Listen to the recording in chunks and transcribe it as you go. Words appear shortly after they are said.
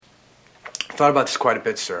thought about this quite a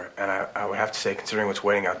bit, sir, and I would have to say, considering what's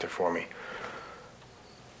waiting out there for me,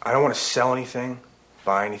 I don't want to sell anything,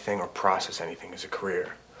 buy anything, or process anything as a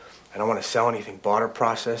career. I don't want to sell anything bought or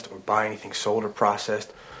processed, or buy anything sold or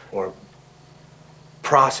processed, or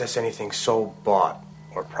process anything sold, bought,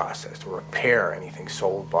 or processed, or repair anything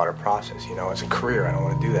sold, bought, or processed. You know, as a career, I don't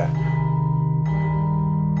want to do that.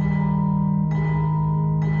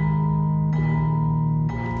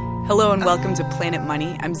 Hello and welcome to Planet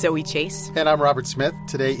Money. I'm Zoe Chase. And I'm Robert Smith.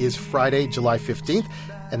 Today is Friday, July 15th,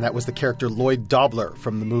 and that was the character Lloyd Dobler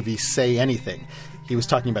from the movie Say Anything. He was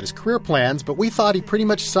talking about his career plans, but we thought he pretty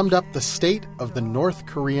much summed up the state of the North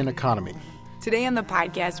Korean economy. Today on the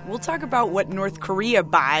podcast, we'll talk about what North Korea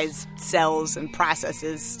buys, sells, and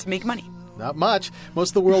processes to make money. Not much.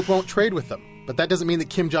 Most of the world won't trade with them. But that doesn't mean that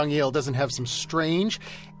Kim Jong-il doesn't have some strange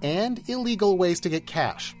and illegal ways to get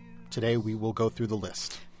cash. Today, we will go through the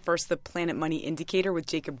list. First, the Planet Money Indicator with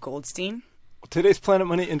Jacob Goldstein. Today's Planet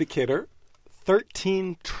Money Indicator,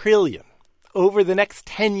 $13 trillion. Over the next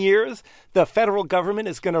 10 years, the federal government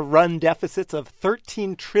is going to run deficits of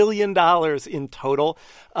 $13 trillion in total.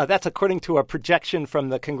 That's according to a projection from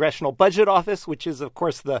the Congressional Budget Office, which is, of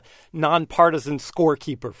course, the nonpartisan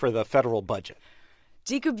scorekeeper for the federal budget.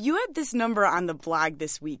 Jacob, you had this number on the blog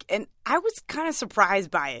this week, and I was kind of surprised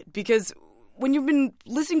by it because when you've been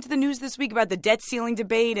listening to the news this week about the debt ceiling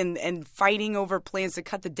debate and fighting over plans to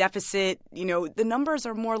cut the deficit, you know, the numbers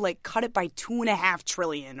are more like cut it by $2.5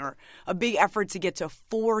 trillion or a big effort to get to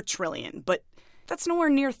 $4 trillion. But that's nowhere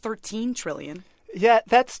near $13 trillion. Yeah,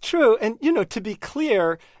 that's true. And, you know, to be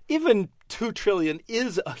clear, even $2 trillion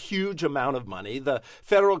is a huge amount of money. The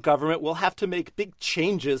federal government will have to make big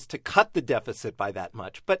changes to cut the deficit by that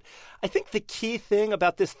much. But I think the key thing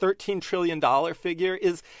about this $13 trillion figure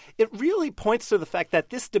is it really points to the fact that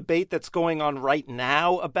this debate that's going on right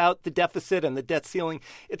now about the deficit and the debt ceiling,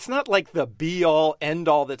 it's not like the be-all,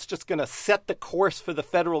 end-all that's just going to set the course for the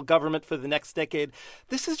federal government for the next decade.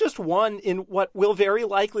 This is just one in what will very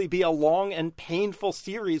likely be a long and painful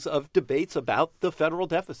series of debates about the federal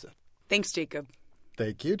deficit. Thanks, Jacob.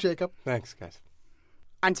 Thank you, Jacob. Thanks, guys.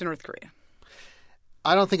 On to North Korea.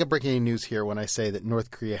 I don't think I'm breaking any news here when I say that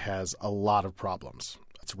North Korea has a lot of problems.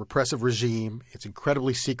 It's a repressive regime. It's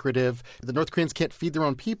incredibly secretive. The North Koreans can't feed their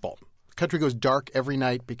own people. The country goes dark every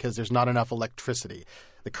night because there's not enough electricity.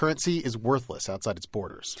 The currency is worthless outside its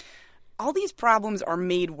borders. All these problems are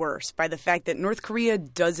made worse by the fact that North Korea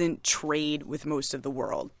doesn't trade with most of the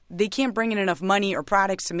world. They can't bring in enough money or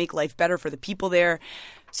products to make life better for the people there.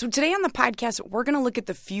 So today on the podcast, we're going to look at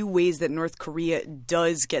the few ways that North Korea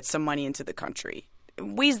does get some money into the country.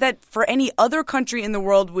 Ways that for any other country in the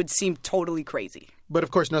world would seem totally crazy. But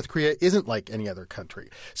of course, North Korea isn't like any other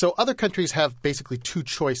country. So other countries have basically two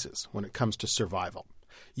choices when it comes to survival.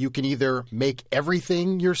 You can either make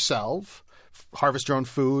everything yourself, harvest your own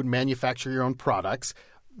food, manufacture your own products.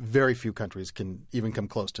 Very few countries can even come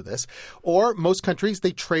close to this. Or most countries,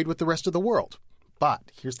 they trade with the rest of the world. But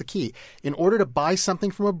here's the key. In order to buy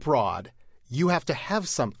something from abroad, you have to have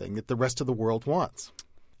something that the rest of the world wants.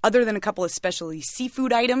 Other than a couple of specialty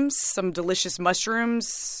seafood items, some delicious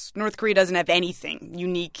mushrooms, North Korea doesn't have anything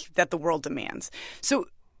unique that the world demands. So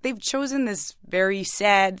they've chosen this very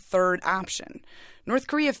sad third option. North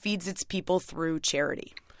Korea feeds its people through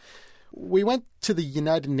charity. We went to the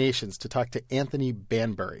United Nations to talk to Anthony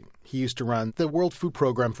Banbury. He used to run the World Food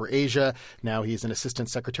Program for Asia. Now he's an assistant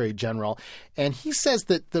secretary general. And he says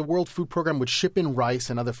that the World Food Program would ship in rice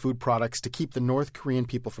and other food products to keep the North Korean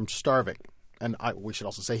people from starving. And we should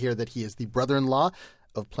also say here that he is the brother-in-law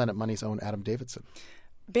of Planet Money's own Adam Davidson.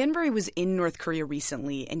 Banbury was in North Korea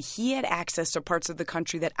recently, and he had access to parts of the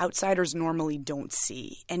country that outsiders normally don't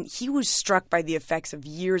see. And he was struck by the effects of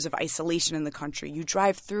years of isolation in the country. You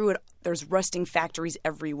drive through it, there's rusting factories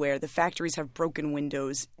everywhere. The factories have broken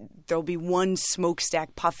windows. There'll be one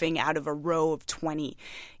smokestack puffing out of a row of 20.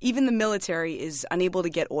 Even the military is unable to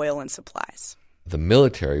get oil and supplies. The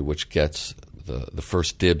military, which gets the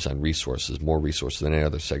first dibs on resources, more resources than any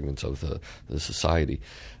other segments of the society,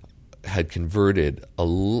 had converted a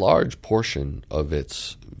large portion of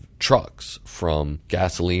its trucks from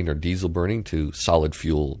gasoline or diesel burning to solid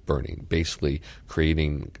fuel burning, basically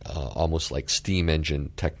creating almost like steam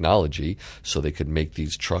engine technology so they could make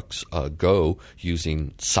these trucks go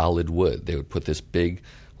using solid wood. They would put this big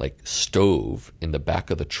like stove in the back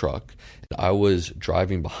of the truck. I was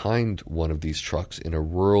driving behind one of these trucks in a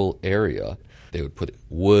rural area. They would put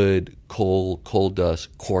wood, coal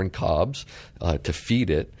dust, corn cobs to feed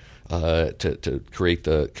it. To create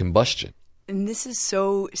the combustion. And this is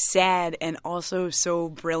so sad and also so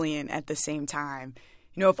brilliant at the same time.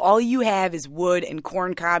 You know, if all you have is wood and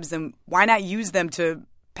corn cobs, then why not use them to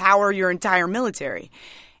power your entire military.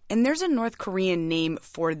 And there's a North Korean name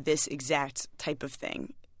for this exact type of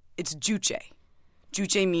thing. It's juche.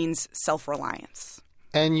 Juche means self-reliance.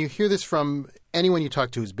 And you hear this from anyone you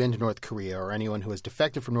talk to who's been to North Korea or anyone who has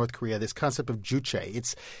defected from North Korea, this concept of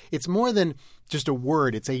juche. It's more than just a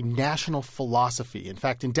word. It's a national philosophy. In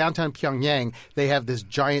fact, in downtown Pyongyang, they have this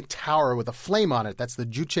giant tower with a flame on it. That's the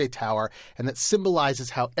Juche Tower, and that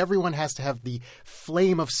symbolizes how everyone has to have the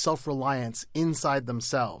flame of self-reliance inside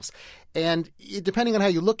themselves. And depending on how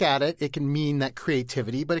you look at it, it can mean that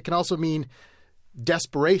creativity, but it can also mean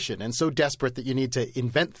desperation, and so desperate that you need to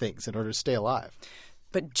invent things in order to stay alive.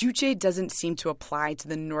 But juche doesn't seem to apply to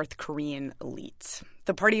the North Korean elite.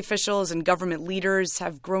 The party officials and government leaders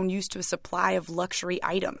have grown used to a supply of luxury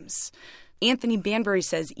items. Anthony Banbury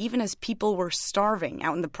says even as people were starving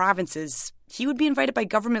out in the provinces, he would be invited by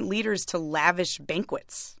government leaders to lavish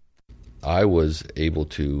banquets. I was able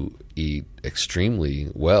to eat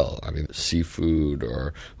extremely well. I mean, seafood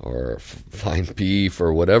or fine beef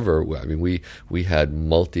or whatever. I mean, we had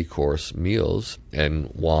multi-course meals,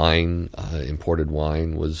 and wine, imported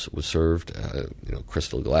wine, was served.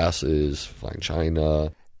 Crystal glasses, fine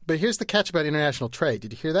china. But here's the catch about international trade.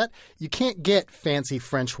 Did you hear that? You can't get fancy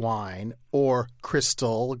French wine or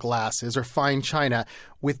crystal glasses or fine china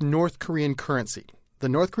with North Korean currency. The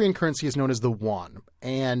North Korean currency is known as the won,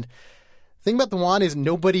 and the thing about the won is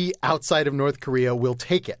nobody outside of North Korea will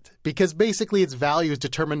take it because basically its value is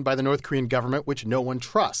determined by the North Korean government, which no one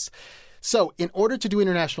trusts. So in order to do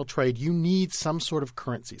international trade, you need some sort of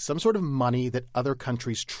currency, some sort of money that other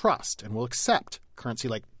countries trust and will accept, currency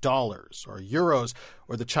like dollars or euros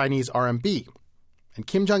or the Chinese RMB. And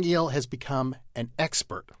Kim Jong-il has become an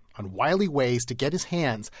expert on wily ways to get his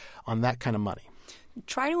hands on that kind of money.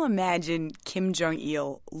 Try to imagine Kim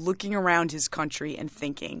Jong-il looking around his country and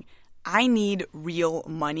thinking, I need real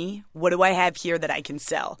money. What do I have here that I can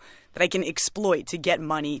sell, that I can exploit to get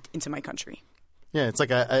money into my country? Yeah, it's like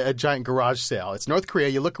a giant garage sale. It's North Korea.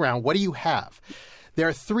 You look around. What do you have? There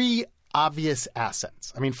are three obvious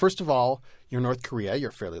assets. I mean, first of all, you're North Korea. You're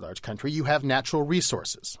a fairly large country. You have natural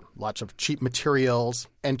resources, lots of cheap materials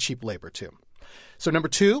and cheap labor, too. So number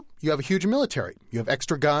two, you have a huge military. You have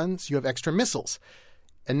extra guns. You have extra missiles.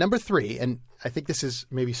 And number three, and I think this is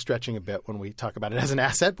maybe stretching a bit when we talk about it as an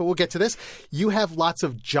asset, but we'll get to this. You have lots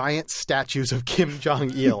of giant statues of Kim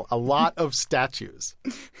Jong-il, a lot of statues.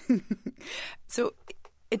 So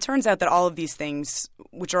it turns out that all of these things,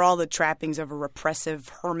 which are all the trappings of a repressive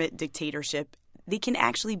hermit dictatorship, they can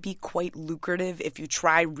actually be quite lucrative if you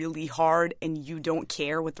try really hard and you don't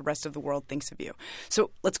care what the rest of the world thinks of you.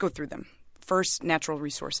 So let's go through them. First, natural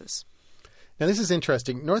resources. Now, this is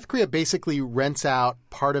interesting. North Korea basically rents out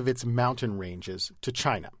part of its mountain ranges to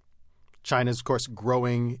China. China is, of course,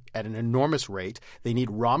 growing at an enormous rate. They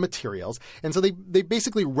need raw materials. And so they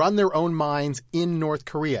basically run their own mines in North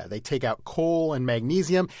Korea. They take out coal and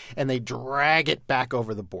magnesium, and they drag it back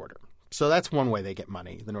over the border. So that's one way they get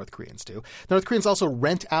money, the North Koreans do. The North Koreans also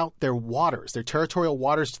rent out their waters, their territorial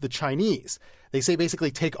waters, to the Chinese. They say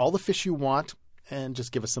basically take all the fish you want and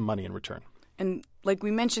just give us some money in return. And like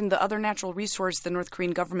we mentioned, the other natural resource the North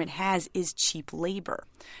Korean government has is cheap labor.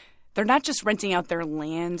 They're not just renting out their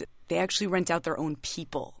land, they actually rent out their own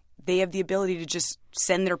people. They have the ability to just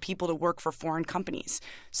send their people to work for foreign companies.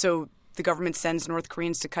 So the government sends North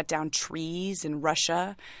Koreans to cut down trees in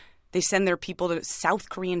Russia. They send their people to South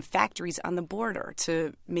Korean factories on the border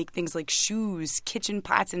to make things like shoes, kitchen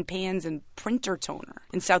pots and pans, and printer toner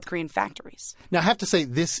in South Korean factories. Now, I have to say,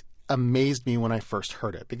 this amazed me when I first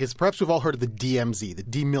heard it, because perhaps we've all heard of the DMZ, the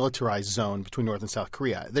demilitarized zone between North and South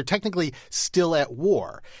Korea. They're technically still at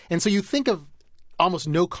war. And so you think of almost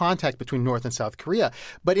no contact between North and South Korea.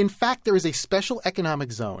 But in fact, there is a special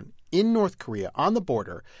economic zone in North Korea on the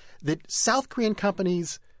border that South Korean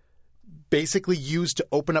companies basically use to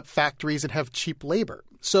open up factories and have cheap labor.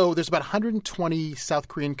 So there's about 120 South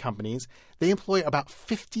Korean companies. They employ about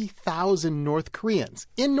 50,000 North Koreans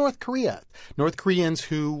in North Korea. North Koreans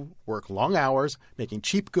who work long hours making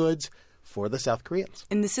cheap goods for the South Koreans.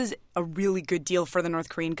 And this is a really good deal for the North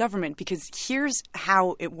Korean government because here's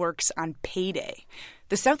how it works on payday.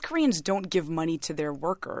 The South Koreans don't give money to their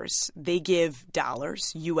workers. They give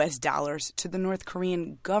dollars, U.S. dollars, to the North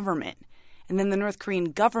Korean government. And then the North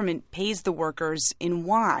Korean government pays the workers in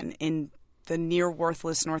won, in the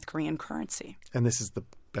near-worthless North Korean currency. And this is the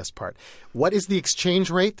best part. What is the exchange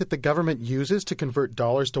rate that the government uses to convert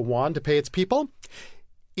dollars to won to pay its people?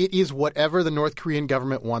 It is whatever the North Korean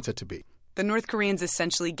government wants it to be. The North Koreans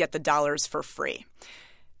essentially get the dollars for free.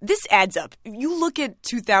 This adds up. If you look at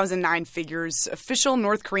 2009 figures, official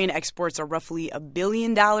North Korean exports are roughly $1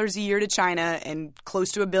 billion a year to China and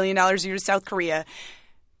close to $1 billion a year to South Korea.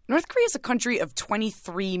 North Korea is a country of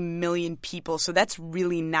 23 million people, so that's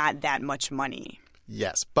really not that much money.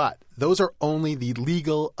 Yes, but those are only the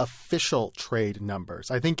legal official trade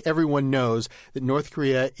numbers. I think everyone knows that North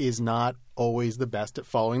Korea is not always the best at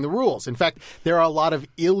following the rules. In fact, there are a lot of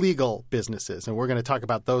illegal businesses, and we're going to talk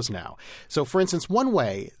about those now. So, for instance, one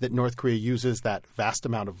way that North Korea uses that vast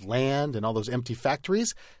amount of land and all those empty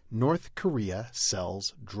factories, North Korea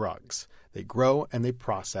sells drugs. They grow and they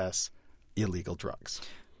process illegal drugs.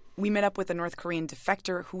 We met up with a North Korean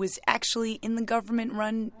defector who was actually in the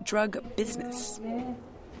government-run drug business.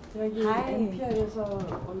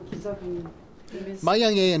 Ma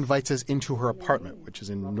Young-ae invites us into her apartment, which is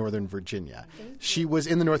in Northern Virginia. She was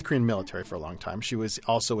in the North Korean military for a long time. She was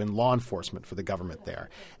also in law enforcement for the government there.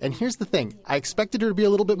 And here's the thing. I expected her to be a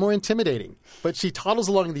little bit more intimidating, but she toddles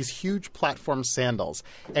along in these huge platform sandals.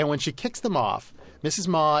 And when she kicks them off, Mrs.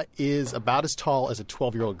 Ma is about as tall as a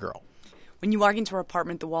 12-year-old girl. When you walk into her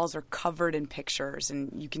apartment, the walls are covered in pictures, and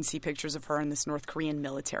you can see pictures of her in this North Korean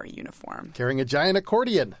military uniform. Carrying a giant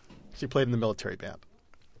accordion. She played in the military band.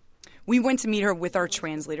 We went to meet her with our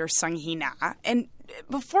translator, Sung Hee-na, and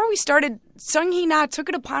before we started, Sung Hee-na took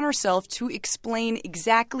it upon herself to explain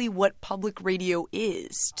exactly what public radio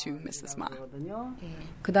is to Mrs. Ma.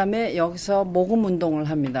 그다음에 여기서 모금 운동을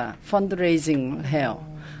합니다. 펀드레이징을 해요.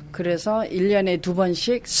 그래서 1년에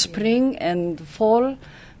 2번씩 스프링 앤 폴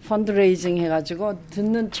펀드레이징 해가지고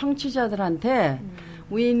듣는 청취자들한테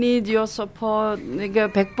We need your support. 이게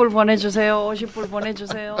 100불 보내주세요. 50불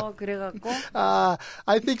보내주세요. 그래갖고.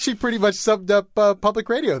 I think she pretty much summed up public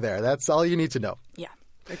radio there. That's all you need to know. Yeah,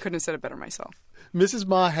 I couldn't have said it better myself. Mrs.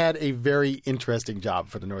 Ma had a very interesting job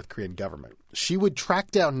for the North Korean government. She would track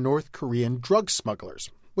down North Korean drug smugglers,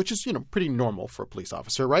 which is, pretty normal for a police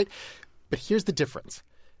officer, right? But here's the difference.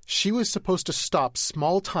 She was supposed to stop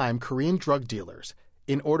small-time Korean drug dealers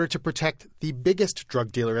in order to protect the biggest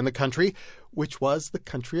drug dealer in the country, which was the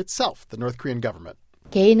country itself, the North Korean government.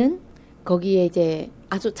 개인은 거기에 이제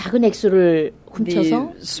아주 작은 액수를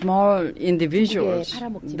훔쳐서 The small individuals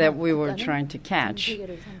that we were trying to catch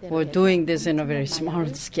were doing this in a very small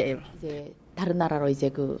scale. 이제 다른 나라로 이제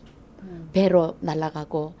그 배로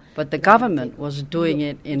날아가고. But the government was doing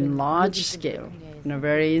it in large scale, in a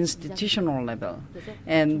very institutional level.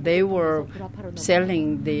 And they were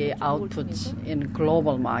selling the outputs in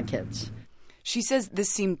global markets. She says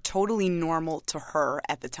this seemed totally normal to her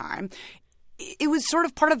at the time. It was sort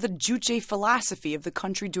of part of the Juche philosophy of the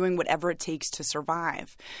country doing whatever it takes to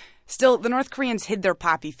survive. Still, the North Koreans hid their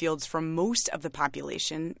poppy fields from most of the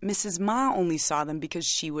population. Mrs. Ma only saw them because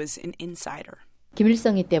she was an insider.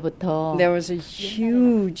 김일성이 때부터 There was a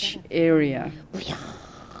huge area.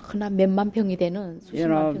 몇만 평이 되는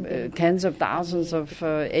tens of thousands of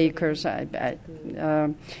acres that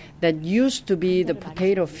used to be the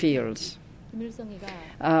potato fields.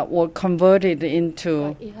 Were converted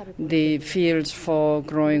into the fields for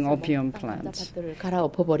growing opium plants.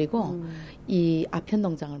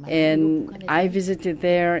 And I visited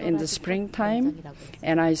there in the springtime,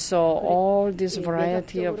 and I saw all this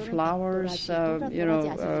variety of flowers,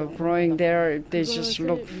 growing there. They just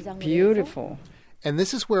look beautiful. And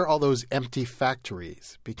this is where all those empty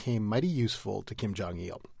factories became mighty useful to Kim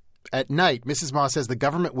Jong-il. At night, Mrs. Ma says the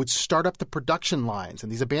government would start up the production lines in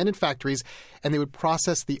these abandoned factories, and they would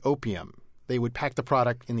process the opium. They would pack the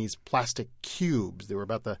product in these plastic cubes. They were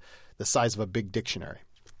about the size of a big dictionary.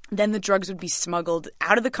 Then the drugs would be smuggled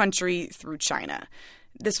out of the country through China.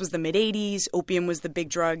 This was the mid-'80s. Opium was the big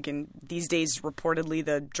drug, and these days, reportedly,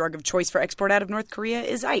 the drug of choice for export out of North Korea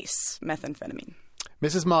is ice, methamphetamine.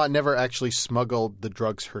 Mrs. Ma never actually smuggled the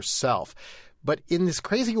drugs herself. But in this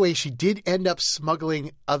crazy way, she did end up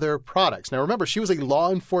smuggling other products. Now, remember, she was a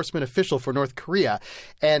law enforcement official for North Korea,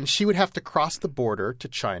 and she would have to cross the border to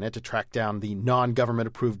China to track down the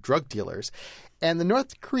non-government-approved drug dealers. And the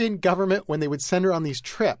North Korean government, when they would send her on these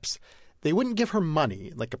trips, they wouldn't give her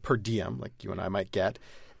money, like a per diem, like you and I might get.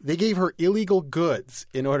 They gave her illegal goods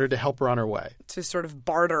in order to help her on her way. To sort of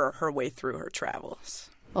barter her way through her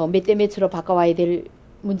travels. 몇 대 몇으로 바꿔와야 될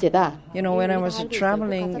문제다. When I was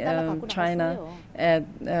traveling China,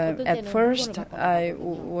 at first I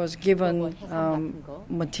was given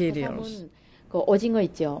materials. 그 오징어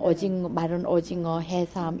있죠. 마른 오징어,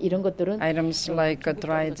 해삼 이런 것들은 items like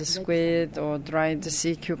dried squid or dried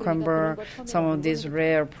sea cucumber, some of these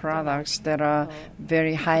rare products that are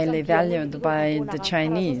very highly valued by the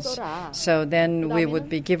Chinese. So then we would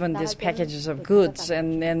be given these packages of goods,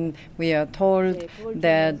 and then we are told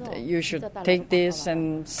that you should take this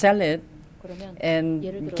and sell it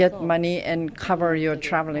and get money and cover your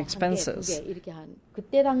travel expenses.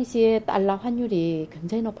 그때 당시에 달러 환율이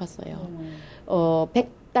굉장히 높았어요.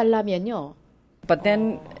 $100면요. But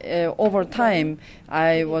then over time,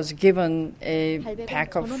 I was given a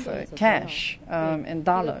pack of cash in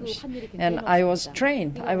dollars. And I was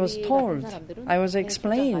trained, I was told, I was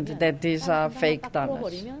explained that these are fake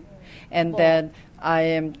dollars and that I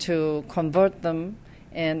am to convert them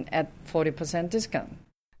at 40% discount.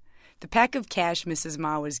 The pack of cash Mrs.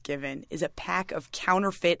 Ma was given is a pack of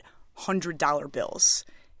counterfeit $100 bills.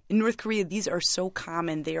 In North Korea, these are so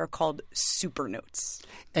common, they are called super notes.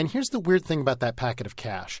 And here's the weird thing about that packet of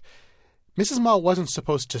cash. Mrs. Ma wasn't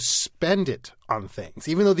supposed to spend it on things,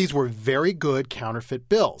 even though these were very good counterfeit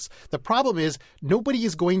bills. The problem is nobody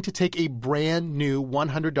is going to take a brand new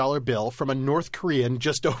 $100 bill from a North Korean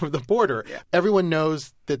just over the border. Yeah. Everyone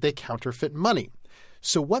knows that they counterfeit money.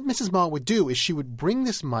 So what Mrs. Ma would do is she would bring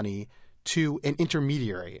this money to an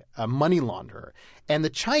intermediary, a money launderer. And the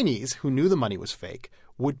Chinese, who knew the money was fake,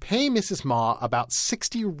 would pay Mrs. Ma about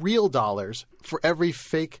 60 real dollars for every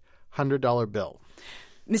fake $100 bill.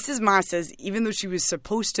 Mrs. Ma says even though she was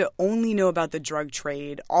supposed to only know about the drug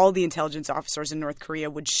trade, all the intelligence officers in North Korea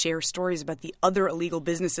would share stories about the other illegal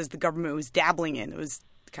businesses the government was dabbling in. It was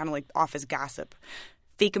kind of like office gossip.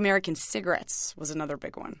 Fake American cigarettes was another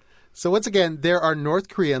big one. So once again, there are North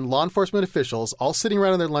Korean law enforcement officials all sitting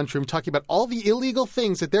around in their lunchroom talking about all the illegal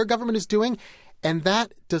things that their government is doing, and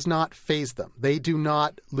that does not faze them. They do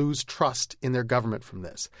not lose trust in their government from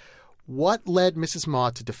this. What led Mrs.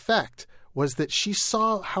 Ma to defect was that she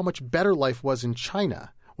saw how much better life was in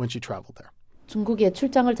China when she traveled there. 중국에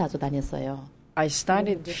출장을 자주 다녔어요. I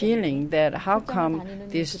started feeling that how come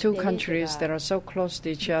these two countries that are so close to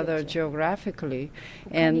each other geographically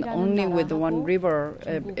and only with one river,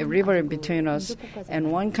 a river in between us, and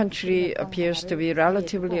one country appears to be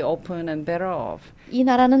relatively open and better off. 이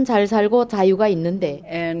나라는 잘 살고 자유가 있는데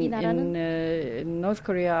And in North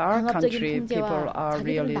Korea, our country, people are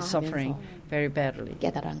really suffering very badly.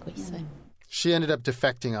 깨달은 거 있어요. She ended up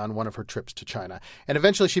defecting on one of her trips to China. And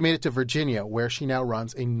eventually she made it to Virginia, where she now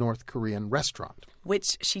runs a North Korean restaurant.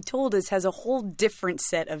 Which she told us has a whole different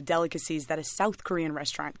set of delicacies that a South Korean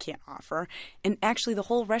restaurant can't offer. And actually the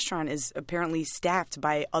whole restaurant is apparently staffed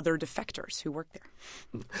by other defectors who work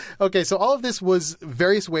there. Okay, so all of this was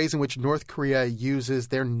various ways in which North Korea uses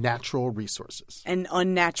their natural resources. And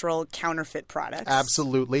unnatural counterfeit products.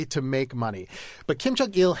 Absolutely, to make money. But Kim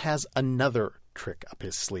Jong-il has another trick up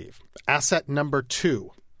his sleeve. Asset number 2,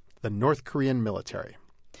 the North Korean military.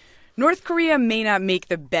 North Korea may not make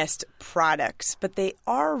the best products, but they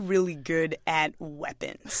are really good at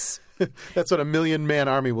weapons. That's what a 1,000,000-man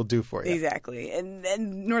army will do for you. Exactly. And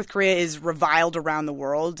North Korea is reviled around the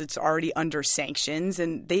world. It's already under sanctions,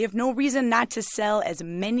 and they have no reason not to sell as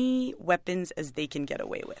many weapons as they can get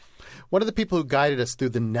away with. One of the people who guided us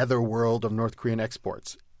through the netherworld of North Korean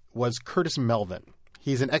exports was Curtis Melvin.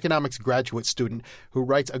 He's an economics graduate student who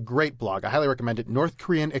writes a great blog. I highly recommend it, North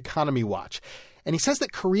Korean Economy Watch. And he says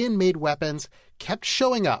that Korean-made weapons kept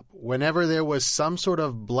showing up whenever there was some sort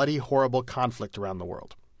of bloody, horrible conflict around the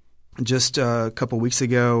world. Just a couple weeks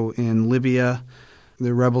ago in Libya,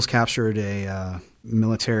 the rebels captured a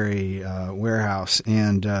military warehouse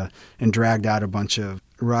and dragged out a bunch of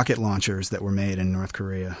rocket launchers that were made in North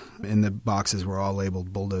Korea. And the boxes were all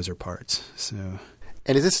labeled bulldozer parts.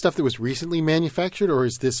 And is this stuff that was recently manufactured, or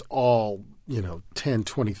is this all, 10,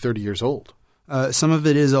 20, 30 years old? Some of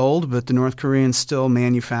it is old, but the North Koreans still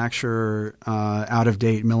manufacture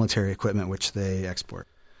out-of-date military equipment, which they export.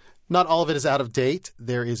 Not all of it is out of date.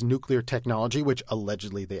 There is nuclear technology, which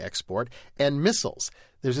allegedly they export, and missiles.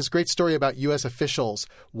 There's this great story about U.S. officials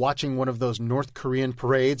watching one of those North Korean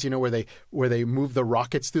parades, where they move the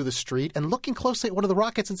rockets through the street, and looking closely at one of the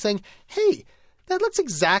rockets and saying, hey, that looks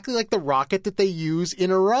exactly like the rocket that they use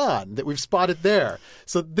in Iran that we've spotted there.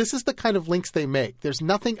 So this is the kind of links they make. There's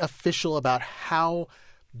nothing official about how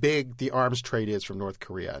big the arms trade is from North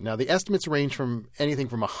Korea. Now, the estimates range from anything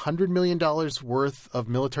from $100 million worth of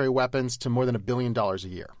military weapons to more than $1 billion a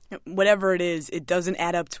year. Whatever it is, it doesn't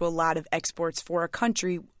add up to a lot of exports for a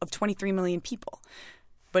country of 23 million people.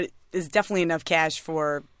 But it is definitely enough cash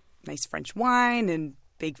for nice French wine and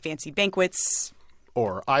big fancy banquets.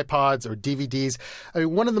 Or iPods or DVDs. I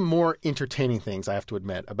mean, one of the more entertaining things, I have to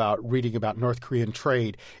admit, about reading about North Korean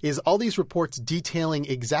trade is all these reports detailing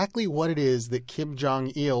exactly what it is that Kim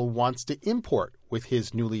Jong-il wants to import with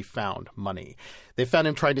his newly found money. They found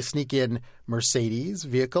him trying to sneak in Mercedes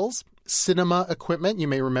vehicles, cinema equipment. You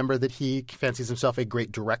may remember that he fancies himself a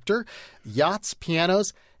great director, yachts,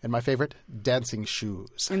 pianos, and my favorite, dancing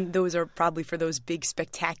shoes. And those are probably for those big,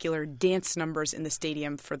 spectacular dance numbers in the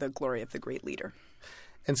stadium for the glory of the great leader.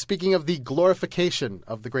 And speaking of the glorification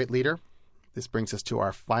of the great leader, this brings us to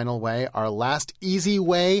our final way, our last easy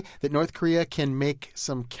way that North Korea can make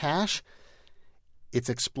some cash. It's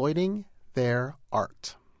exploiting their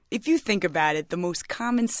art. If you think about it, the most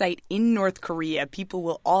common sight in North Korea, people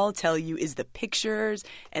will all tell you, is the pictures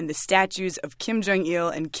and the statues of Kim Jong-il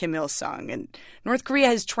and Kim Il-sung. And North Korea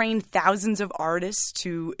has trained thousands of artists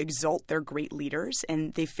to exalt their great leaders,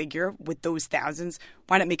 and they figure with those thousands,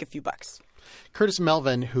 why not make a few bucks? Curtis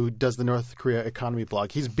Melvin, who does the North Korea Economy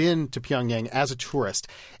blog, he's been to Pyongyang as a tourist,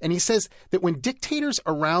 and he says that when dictators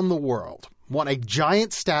around the world want a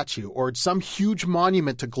giant statue or some huge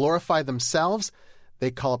monument to glorify themselves, they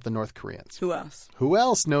call up the North Koreans. Who else? Who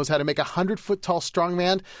else knows how to make a 100-foot-tall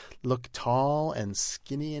strongman look tall and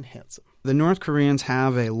skinny and handsome? The North Koreans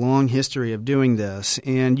have a long history of doing this,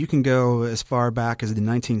 and you can go as far back as the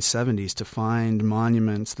 1970s to find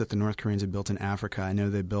monuments that the North Koreans have built in Africa. I know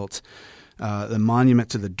they built the monument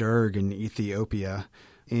to the Derg in Ethiopia,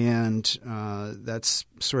 and that's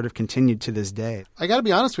sort of continued to this day. I got to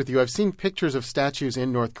be honest with you. I've seen pictures of statues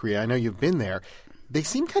in North Korea. I know you've been there. They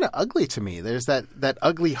seem kind of ugly to me. There's that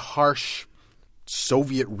ugly, harsh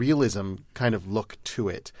Soviet realism kind of look to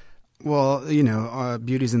it. Well,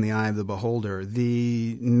 beauty's in the eye of the beholder.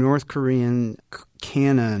 The North Korean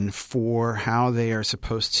canon for how they are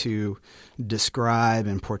supposed to describe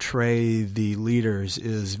and portray the leaders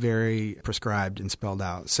is very prescribed and spelled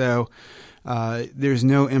out. So there's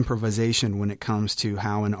no improvisation when it comes to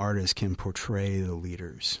how an artist can portray the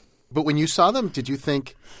leaders. But when you saw them, did you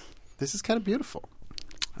think, this is kind of beautiful?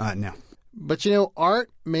 No. But, art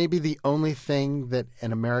may be the only thing that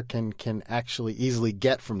an American can actually easily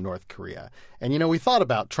get from North Korea. And, we thought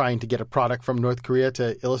about trying to get a product from North Korea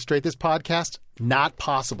to illustrate this podcast. Not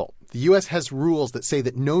possible. The U.S. has rules that say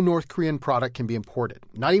that no North Korean product can be imported,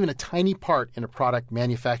 not even a tiny part in a product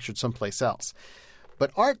manufactured someplace else.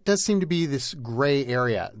 But art does seem to be this gray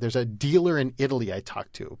area. There's a dealer in Italy I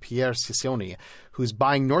talked to, Pierre Ciccioni, who's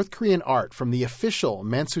buying North Korean art from the official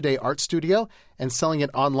Mansudae art studio and selling it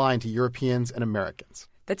online to Europeans and Americans.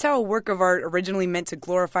 That's how a work of art originally meant to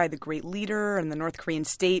glorify the great leader and the North Korean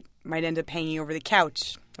state might end up hanging over the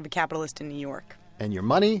couch of a capitalist in New York. And your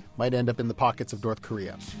money might end up in the pockets of North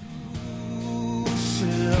Korea.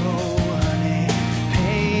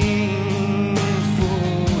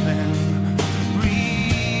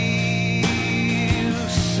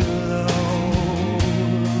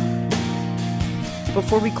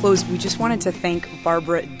 Before we close, we just wanted to thank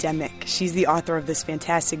Barbara Demick. She's the author of this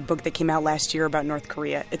fantastic book that came out last year about North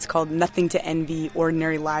Korea. It's called Nothing to Envy: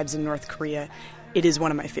 Ordinary Lives in North Korea. It is one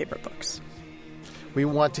of my favorite books. We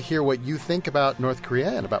want to hear what you think about North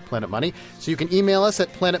Korea and about Planet Money. So you can email us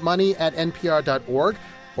at planetmoney@npr.org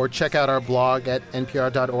or check out our blog at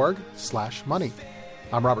npr.org/money.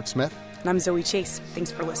 I'm Robert Smith. And I'm Zoe Chase. Thanks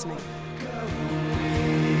for listening.